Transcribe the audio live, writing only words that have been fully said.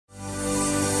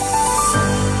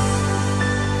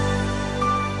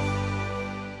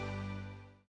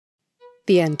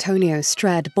The Antonio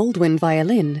Strad Baldwin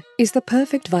violin is the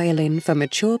perfect violin for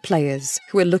mature players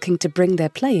who are looking to bring their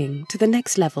playing to the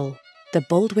next level. The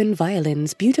Baldwin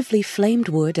violin's beautifully flamed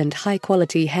wood and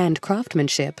high-quality hand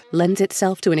craftsmanship lends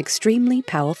itself to an extremely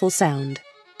powerful sound.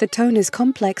 The tone is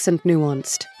complex and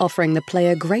nuanced, offering the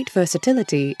player great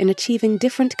versatility in achieving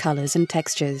different colors and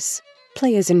textures.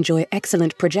 Players enjoy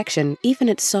excellent projection even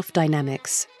at soft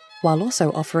dynamics, while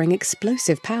also offering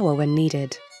explosive power when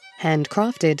needed.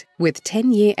 Handcrafted with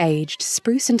 10-year aged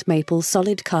spruce and maple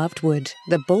solid carved wood,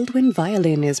 the Baldwin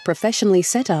violin is professionally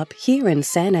set up here in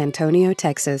San Antonio,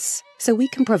 Texas, so we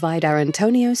can provide our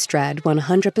Antonio Strad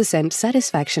 100%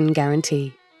 satisfaction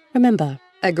guarantee. Remember,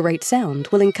 a great sound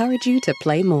will encourage you to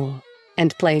play more,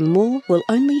 and playing more will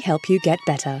only help you get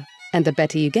better. And the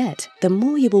better you get, the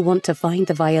more you will want to find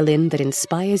the violin that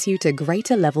inspires you to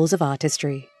greater levels of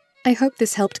artistry. I hope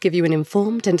this helped give you an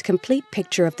informed and complete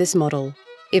picture of this model.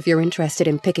 If you're interested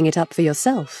in picking it up for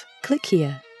yourself, click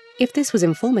here. If this was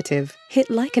informative, hit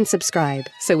like and subscribe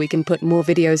so we can put more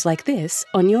videos like this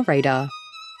on your radar.